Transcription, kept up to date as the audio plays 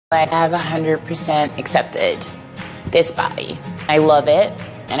I have 100% accepted this body. I love it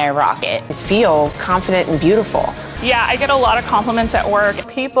and I rock it. I feel confident and beautiful. Yeah, I get a lot of compliments at work.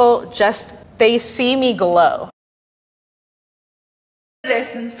 People just, they see me glow. There's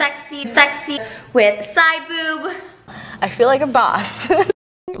some sexy with side boob. I feel like a boss.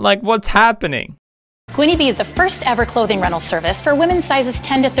 Like, what's happening? Gwynnie is the first ever clothing rental service for women's sizes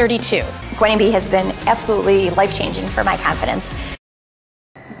 10 to 32. Gwynnie has been absolutely life-changing for my confidence.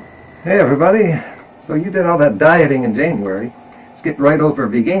 Hey everybody, so you did all that dieting in January, skipped right over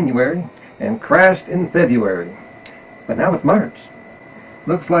Veganuary, and crashed in February. But now it's March.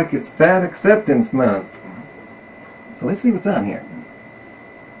 Looks like it's Fat Acceptance Month. So let's see what's on here.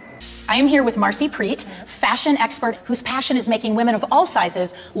 I am here with Marcy Preet, fashion expert whose passion is making women of all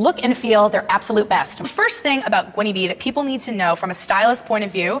sizes look and feel their absolute best. The first thing about Gwynnie B that people need to know from a stylist point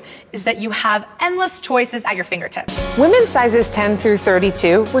of view is that you have endless choices at your fingertips. Women's sizes 10 through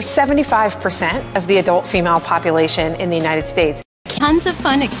 32 were 75% of the adult female population in the United States. Tons of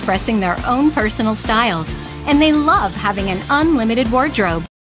fun expressing their own personal styles, and they love having an unlimited wardrobe.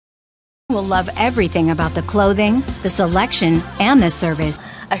 Will love everything about the clothing, the selection, and the service.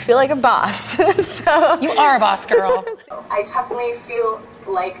 I feel like a boss. So You are a boss, girl. I definitely feel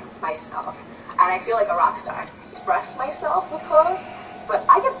like myself, and I feel like a rock star. Express myself with clothes, but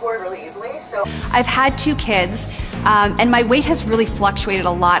I get bored really easily, so. I've had 2 kids, and my weight has really fluctuated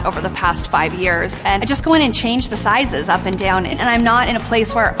a lot over the past 5 years. And I just go in and change the sizes up and down, and I'm not in a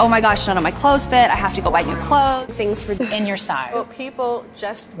place where, oh my gosh, none of my clothes fit, I have to go buy new clothes. things for In your size. well, people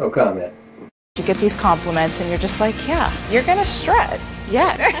just, No comment. You get these compliments and you're just like, yeah, you're gonna strut.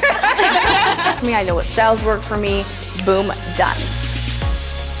 yes. I know what styles work for me. Boom, done.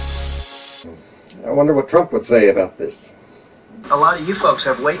 I wonder what Trump would say about this. A lot of you folks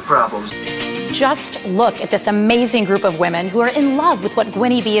have weight problems. Just look at this amazing group of women who are in love with what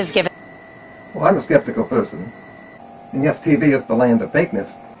Gwynnie B is giving. Well, I'm a skeptical person. And yes, TV is the land of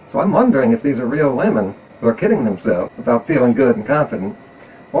fakeness. So I'm wondering if these are real women who are kidding themselves about feeling good and confident.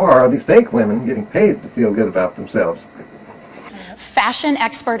 Or are these fake women getting paid to feel good about themselves? Fashion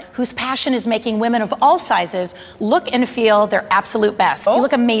expert whose passion is making women of all sizes look and feel their absolute best. You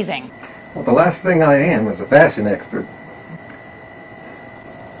look amazing. Well, the last thing I am is a fashion expert.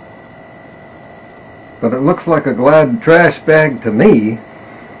 But it looks like a Glad trash bag to me.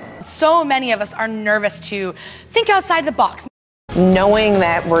 So many of us are nervous to think outside the box. Knowing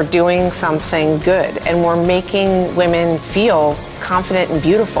that we're doing something good and we're making women feel confident and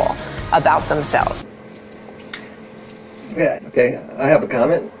beautiful about themselves. Yeah, okay, I have a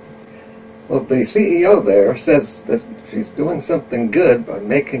comment. Well, the CEO there says that she's doing something good by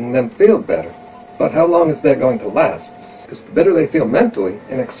making them feel better. But how long is that going to last? Because the better they feel mentally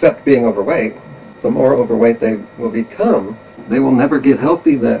and accept being overweight, the more overweight they will become. They will never get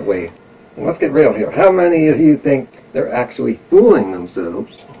healthy that way. And let's get real here. How many of you think they're actually fooling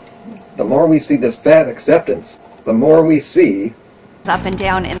themselves? The more we see this fat acceptance, the more we see Up and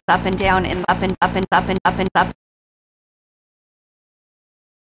down and up and down and up and up and up and up and up.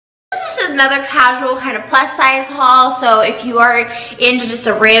 This is another casual kind of plus size haul, so if you are into just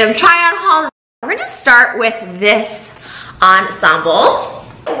a random try on haul, we're going to start with this ensemble.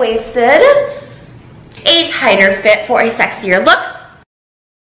 Waisted, a tighter fit for a sexier look.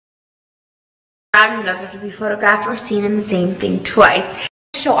 I would never to be photographed or seen in the same thing twice.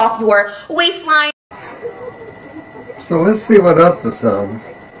 Show off your waistline. So let's see what else is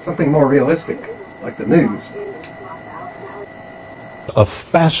something more realistic, like the news. A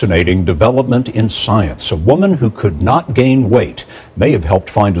fascinating development in science. A woman who could not gain weight may have helped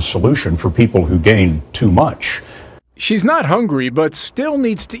find a solution for people who gain too much. She's not hungry, but still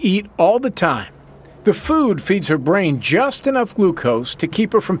needs to eat all the time. The food feeds her brain just enough glucose to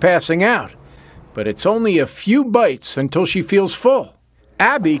keep her from passing out. But it's only a few bites until she feels full.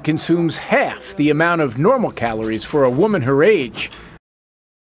 Abby consumes half the amount of normal calories for a woman her age.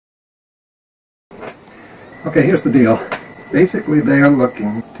 Okay, here's the deal. Basically, they are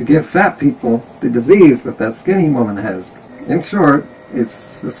looking to give fat people the disease that that skinny woman has. In short,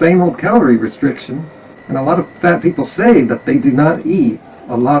 it's the same old calorie restriction, and a lot of fat people say that they do not eat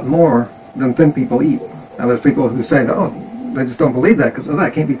a lot more than thin people eat. Now, there's people who say, oh, they just don't believe that because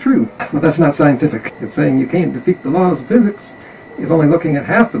that can't be true. But that's not scientific. It's saying you can't defeat the laws of physics. It's only looking at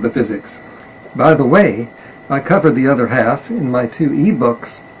half of the physics. By the way, I covered the other half in my 2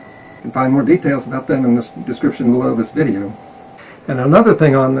 ebooks. You can find more details about them in the description below this video. And another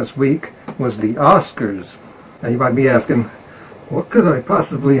thing on this week was the Oscars. Now you might be asking, what could I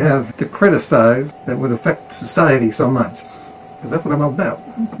possibly have to criticize that would affect society so much? Because that's what I'm all about.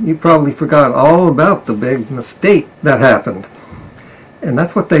 You probably forgot all about the big mistake that happened. And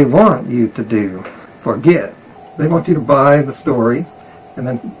that's what they want you to do. Forget. They want you to buy the story and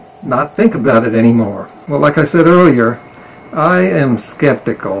then not think about it anymore. Well, like I said earlier, I am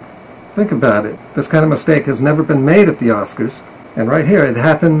skeptical. Think about it. This kind of mistake has never been made at the Oscars. And right here, it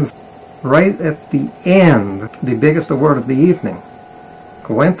happens right at the end, the biggest award of the evening.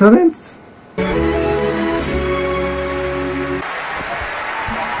 Coincidence?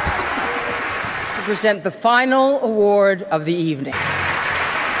 To present the final award of the evening.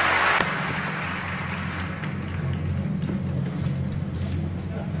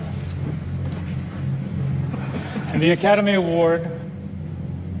 And the Academy Award.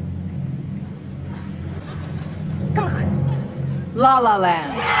 Come on. La La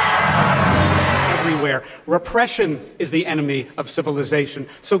Land. Everywhere. Repression is the enemy of civilization.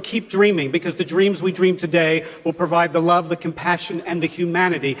 So keep dreaming, because the dreams we dream today will provide the love, the compassion, and the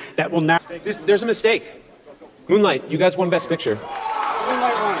humanity that will now... There's a mistake. Moonlight, you guys won Best Picture.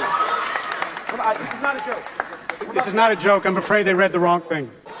 Moonlight won. Come on, this is not a joke. This is not a joke. I'm afraid they read the wrong thing.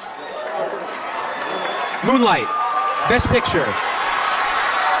 Moonlight, Best Picture.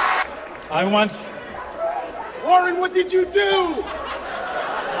 Warren, what did you do?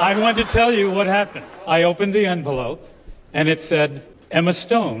 I want to tell you what happened. I opened the envelope, and it said, Emma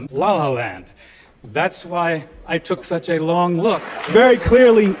Stone, La La Land. That's why I took such a long look. Very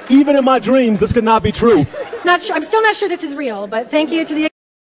clearly, even in my dreams, this could not be true. Not sure. I'm still not sure this is real, but thank you to the...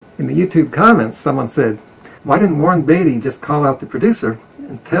 In the YouTube comments, someone said, why didn't Warren Beatty just call out the producer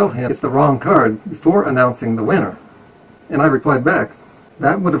and tell him it's the wrong card before announcing the winner? And I replied back,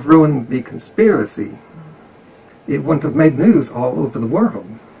 that would have ruined the conspiracy. It wouldn't have made news all over the world.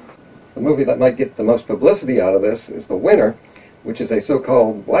 The movie that might get the most publicity out of this is The Winner, which is a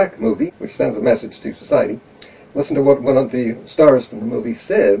so-called black movie, which sends a message to society. Listen to what one of the stars from the movie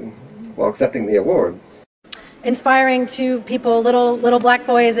said while accepting the award. Inspiring to people, little black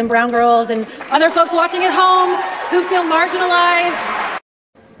boys and brown girls and other folks watching at home who feel marginalized.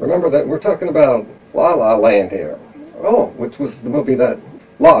 Remember that we're talking about La La Land here. Oh, which was the movie that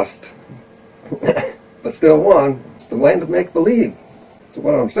lost, but still won. It's the land of make-believe. So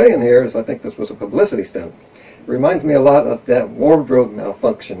what I'm saying here is I think this was a publicity stunt. It reminds me a lot of that wardrobe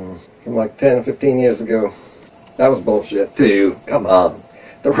malfunction from like 10, 15 years ago. That was bullshit too. Come on.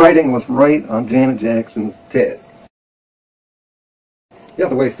 The writing was right on Janet Jackson's tit. Yeah,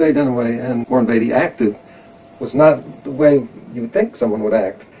 the way Faye Dunaway and Warren Beatty acted was not the way you would think someone would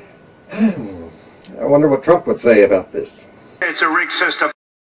act. I wonder what Trump would say about this. It's a rigged system.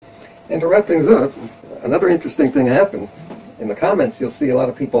 And to wrap things up, another interesting thing happened. In the comments, you'll see a lot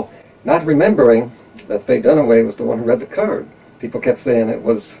of people not remembering that Faye Dunaway was the one who read the card. People kept saying it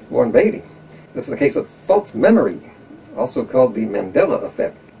was Warren Beatty. This is a case of false memory, also called the Mandela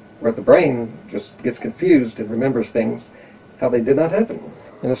effect, where the brain just gets confused and remembers things how they did not happen.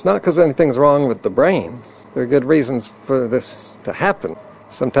 And it's not because anything's wrong with the brain. There are good reasons for this to happen.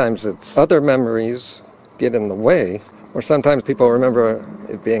 Sometimes it's other memories get in the way, or sometimes people remember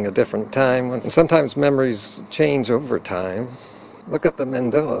it being a different time. And sometimes memories change over time. Look at the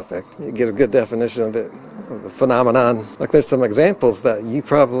Mandela effect. You get a good definition of it, of the phenomenon. Like there's some examples that you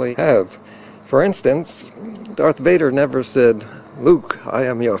probably have. For instance, Darth Vader never said, "Luke, I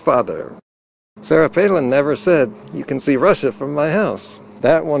am your father." Sarah Palin never said, "You can see Russia from my house."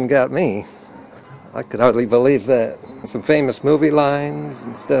 That one got me. I could hardly believe that. Some famous movie lines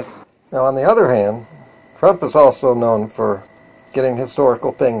and stuff. Now, on the other hand, Trump is also known for getting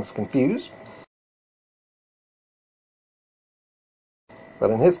historical things confused. But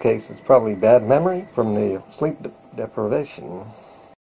in his case, it's probably bad memory from the sleep deprivation.